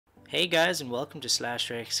Hey guys, and welcome to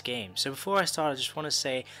 /Rex Games. So before I start, I just want to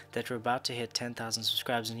say that we're about to hit 10,000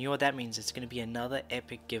 subscribers, and you know what that means? It's going to be another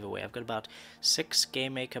epic giveaway. I've got about 6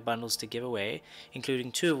 GameMaker bundles to give away,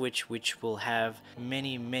 including 2 of which will have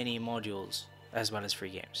many modules as well as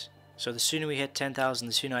free games. So the sooner we hit 10,000,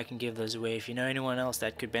 the sooner I can give those away. If you know anyone else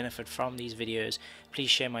that could benefit from these videos, please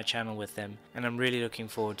share my channel with them, and I'm really looking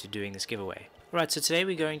forward to doing this giveaway. Alright, so today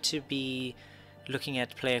we're going to be looking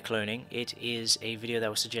at player cloning. It is a video that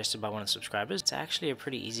was suggested by one of the subscribers. It's actually a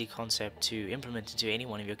pretty easy concept to implement into any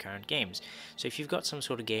one of your current games. So if you've got some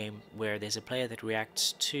sort of game where there's a player that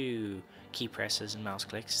reacts to key presses and mouse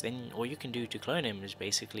clicks, then all you can do to clone him is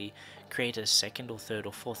basically create a second or third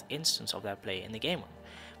or fourth instance of that player in the game.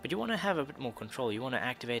 But you want to have a bit more control. You want to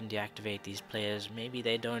activate and deactivate these players. Maybe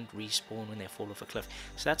they don't respawn when they fall off a cliff.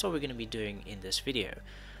 So that's what we're going to be doing in this video.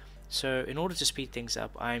 So in order to speed things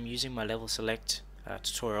up, I'm using my level select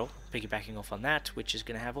tutorial, piggybacking off on that, which is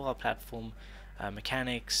going to have all our platform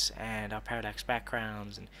mechanics and our parallax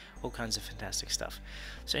backgrounds and all kinds of fantastic stuff.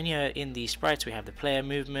 So in here, in the sprites, we have the player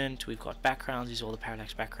movement, we've got backgrounds, these are all the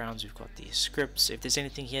parallax backgrounds, we've got the scripts. If there's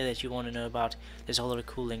anything here that you want to know about, there's a whole lot of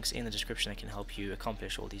cool links in the description that can help you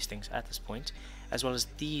accomplish all these things at this point, as well as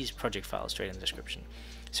these project files straight in the description.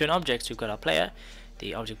 So in objects, we've got our player,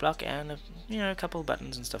 the object block, and a couple of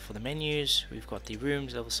buttons and stuff for the menus. We've got the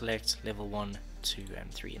rooms, level select, level 1, 2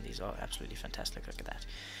 and 3, and these are absolutely fantastic. Look at that.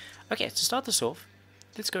 Okay, to start this off,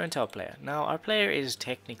 let's go into our player. Now our player is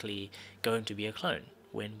technically going to be a clone.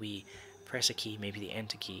 When we press a key, maybe the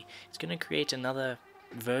enter key, it's going to create another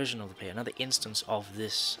version of the player, another instance of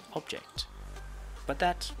this object. But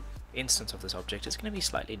that instance of this object is going to be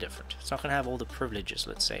slightly different. It's not going to have all the privileges,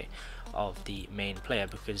 let's say, of the main player,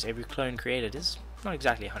 because every clone created is not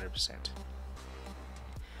exactly 100%.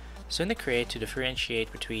 So in the create, to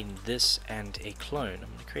differentiate between this and a clone,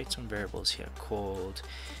 I'm going to create some variables here called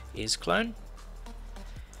isClone,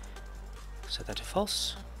 set that to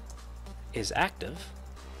false, isActive,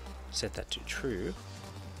 set that to true,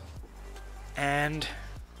 and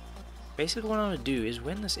basically what I want to do is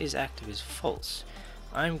when this isActive is false,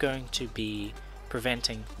 I'm going to be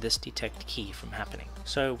preventing this detect key from happening.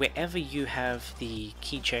 So wherever you have the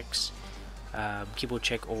key checks, keyboard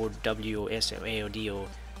check or W or S or A or D or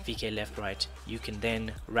VK left right, you can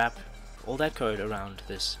then wrap all that code around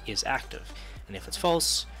this isActive, and if it's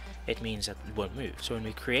false, it means that it won't move. So when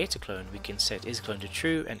we create a clone, we can set isClone to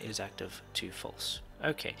true and isActive to false.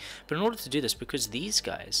 Okay, but in order to do this, because these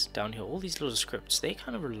guys down here, all these little scripts, they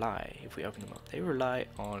kind of rely, if we open them up, they rely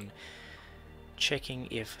on checking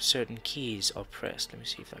if certain keys are pressed. Let me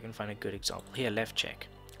see if I can find a good example. Here, left check.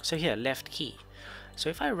 So here, left key. So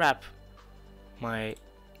if I wrap my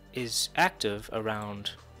isActive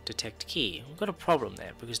around detect key, we've got a problem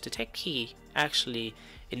there, because detect key actually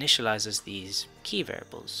initializes these key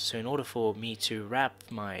variables. So in order for me to wrap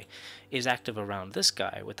my isActive around this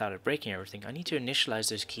guy without it breaking everything, I need to initialize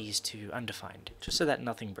those keys to undefined, just so that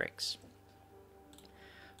nothing breaks.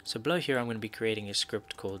 So below here, I'm going to be creating a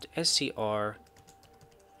script called scr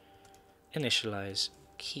initialize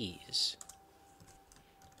keys.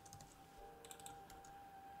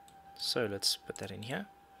 So let's put that in here.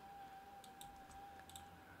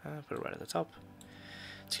 Put it right at the top.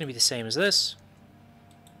 It's going to be the same as this,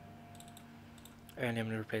 and I'm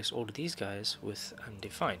going to replace all of these guys with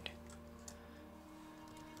undefined.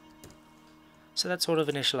 So that's sort of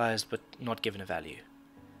initialized but not given a value.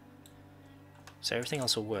 So everything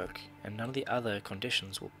else will work, and none of the other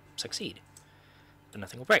conditions will succeed, but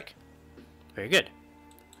nothing will break. Very good.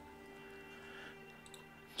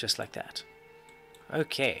 Just like that.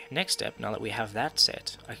 Okay, next step, now that we have that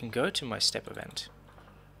set, I can go to my step event,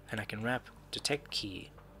 and I can wrap detect key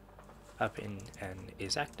up in an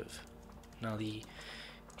isActive. Now the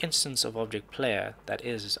instance of object player that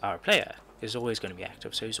is our player is always going to be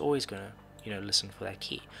active, so he's always going to listen for that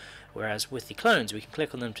key. Whereas with the clones, we can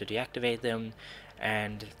click on them to deactivate them,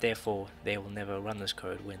 and therefore they will never run this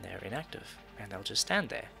code when they're inactive, and they'll just stand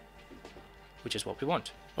there, which is what we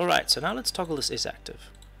want. Alright, so now let's toggle this isActive.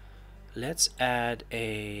 Let's add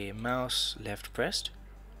a mouse left pressed.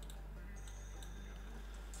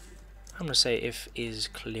 I'm going to say if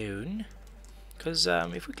isClone, because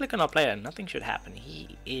if we click on our player, nothing should happen.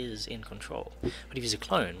 He is in control. But if he's a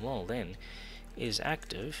clone, well then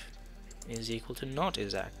isActive is equal to not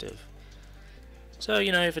isActive. So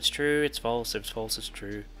if it's true, it's false. If it's false, it's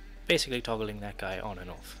true. Basically toggling that guy on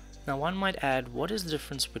and off. Now one might add, what is the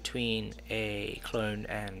difference between a clone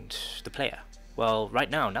and the player? Well, right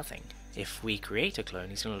now, nothing. If we create a clone,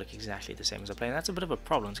 he's going to look exactly the same as a player, and that's a bit of a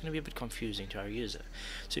problem. It's going to be a bit confusing to our user.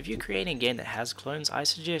 So if you're creating a game that has clones, I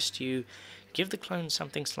suggest you give the clones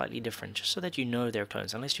something slightly different, just so that you know they're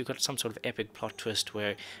clones, unless you've got some sort of epic plot twist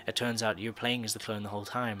where it turns out you're playing as the clone the whole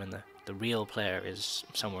time and the real player is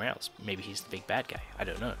somewhere else. Maybe he's the big bad guy, I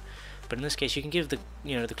don't know. But in this case you can give the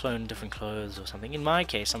the clone different clothes or something. In my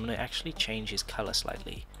case I'm going to actually change his color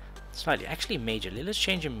slightly, actually majorly. Let's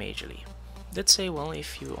change him majorly. Let's say, well,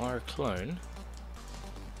 if you are a clone,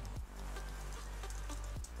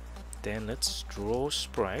 then let's draw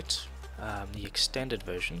sprite, the extended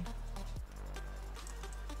version,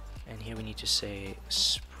 and here we need to say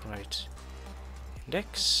sprite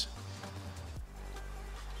index,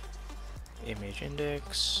 image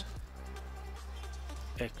index,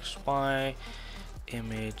 XY,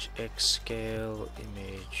 image X scale,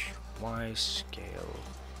 image Y scale.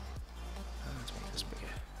 Let's make this bigger.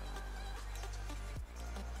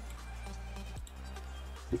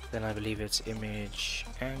 Then I believe it's image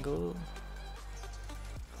angle,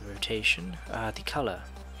 rotation, the color.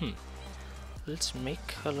 Let's make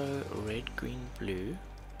color red, green, blue,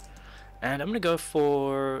 and I'm gonna go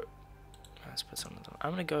for, let's put something on.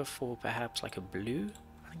 I'm gonna go for perhaps like a blue.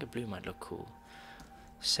 I think a blue might look cool.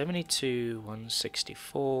 72,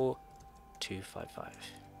 164, 255,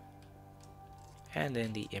 and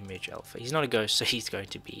then the image alpha. He's not a ghost, so he's going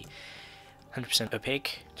to be 100%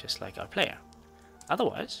 opaque, just like our player.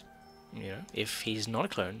 Otherwise, if he's not a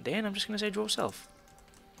clone, then I'm just going to say draw self.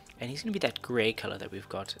 And he's going to be that grey color that we've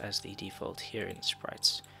got as the default here in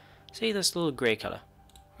sprites. See this little grey color?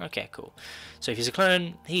 Okay, cool. So if he's a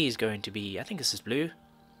clone, he's going to be, I think this is blue,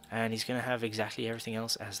 and he's going to have exactly everything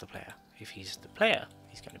else as the player. If he's the player,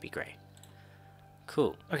 he's going to be grey.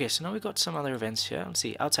 Cool. Okay, so now we've got some other events here. Let's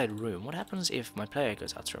see, outside room. What happens if my player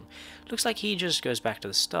goes outside room? Looks like he just goes back to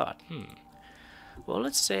the start. Well,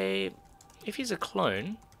 let's say if he's a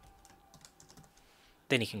clone,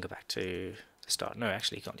 then he can go back to the start. No,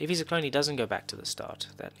 actually he can't. If he's a clone, he doesn't go back to the start.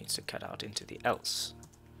 That needs to cut out into the else.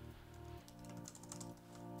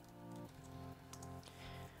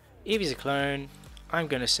 If he's a clone, I'm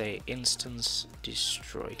going to say instance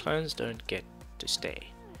destroy. Clones don't get to stay.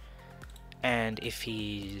 And if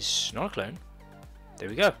he's not a clone, there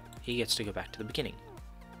we go. He gets to go back to the beginning.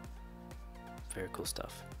 Very cool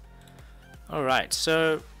stuff. Alright,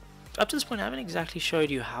 so up to this point I haven't exactly showed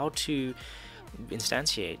you how to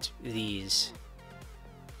instantiate these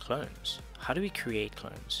clones. How do we create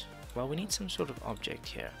clones? Well, we need some sort of object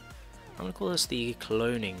here. I'm going to call this the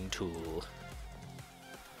cloning tool.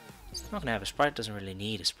 It's not going to have a sprite, doesn't really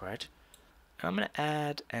need a sprite. I'm going to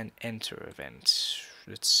add an enter event.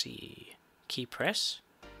 Let's see, key press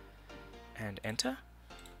and enter.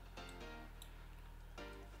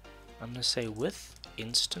 I'm going to say with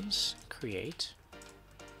instance create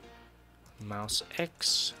mouse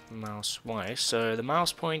X, mouse Y. So the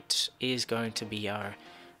mouse point is going to be our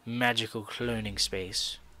magical cloning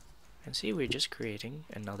space. And see, we're just creating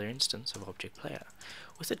another instance of object player.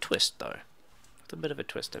 With a twist though. With a bit of a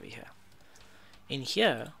twist over here. In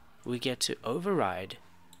here, we get to override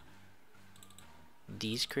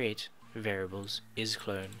these create variables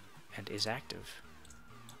isClone and isActive.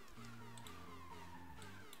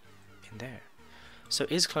 In there. So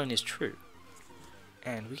isClone is true.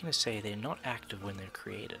 And we're going to say they're not active when they're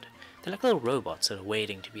created. They're like little robots that are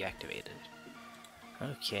waiting to be activated.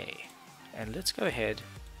 Okay, and let's go ahead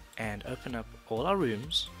and open up all our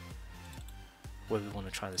rooms where we want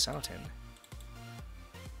to try this out in.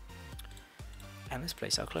 And let's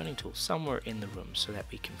place our cloning tool somewhere in the room so that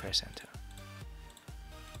we can press enter.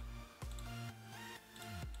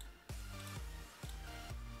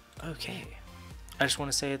 Okay, I just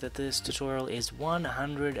want to say that this tutorial is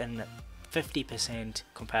 150%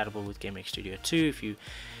 compatible with GameMaker Studio 2. If you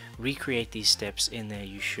recreate these steps in there,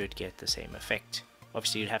 you should get the same effect.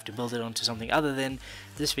 Obviously, you'd have to build it onto something other than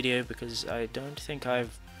this video, because I don't think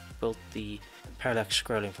I've built the parallax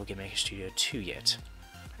scrolling for GameMaker Studio 2 yet,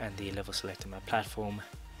 and the level select and my platform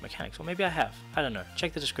mechanics. Or maybe I have. I don't know.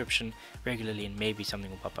 Check the description regularly, and maybe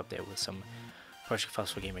something will pop up there with some project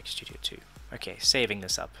files for GameMaker Studio 2. Okay, saving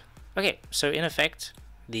this up. Okay, so in effect,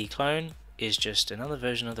 the clone is just another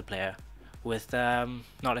version of the player with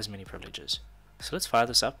not as many privileges. So let's fire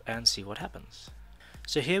this up and see what happens.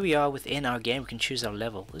 So here we are within our game. We can choose our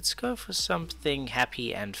level. Let's go for something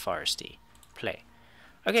happy and foresty. Play.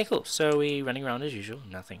 Okay, cool. So we're running around as usual.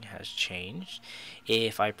 Nothing has changed.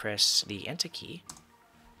 If I press the enter key,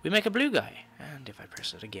 we make a blue guy. And if I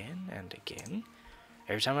press it again and again,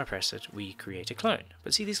 every time I press it, we create a clone.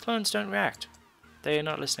 But see, these clones don't react. They are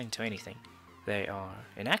not listening to anything. They are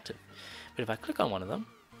inactive. But if I click on one of them,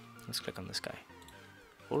 let's click on this guy.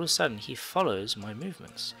 All of a sudden, he follows my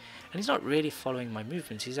movements. And he's not really following my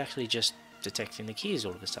movements, he's actually just detecting the keys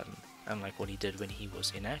all of a sudden, unlike what he did when he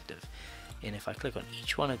was inactive. and if I click on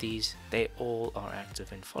each one of these, they all are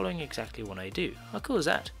active and following exactly what I do. How cool is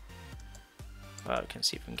that? Well, we can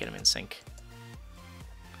see if we can get them in sync.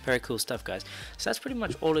 Very cool stuff, guys. So that's pretty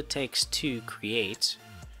much all it takes to create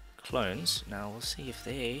clones. Now we'll see if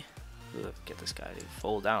they get this guy to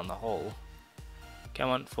fall down the hole. Come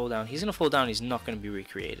on, fall down. He's gonna fall down. He's not gonna be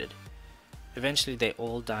recreated. Eventually they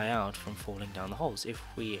all die out from falling down the holes if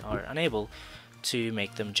we are unable to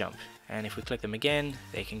make them jump. And if we click them again,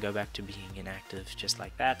 they can go back to being inactive just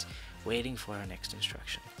like that, waiting for our next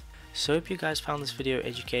instruction. So if you guys found this video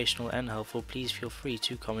educational and helpful, please feel free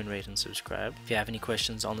to comment, rate and subscribe. If you have any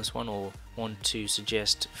questions on this one or want to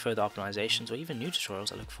suggest further optimizations or even new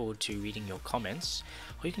tutorials, I look forward to reading your comments,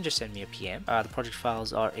 or you can just send me a PM. The project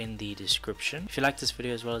files are in the description. If you like this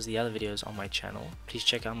video as well as the other videos on my channel, please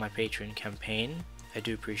check out my Patreon campaign. I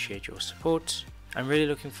do appreciate your support. I'm really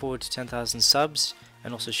looking forward to 10,000 subs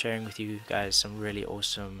and also sharing with you guys some really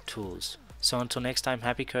awesome tools. So until next time,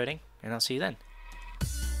 happy coding, and I'll see you then.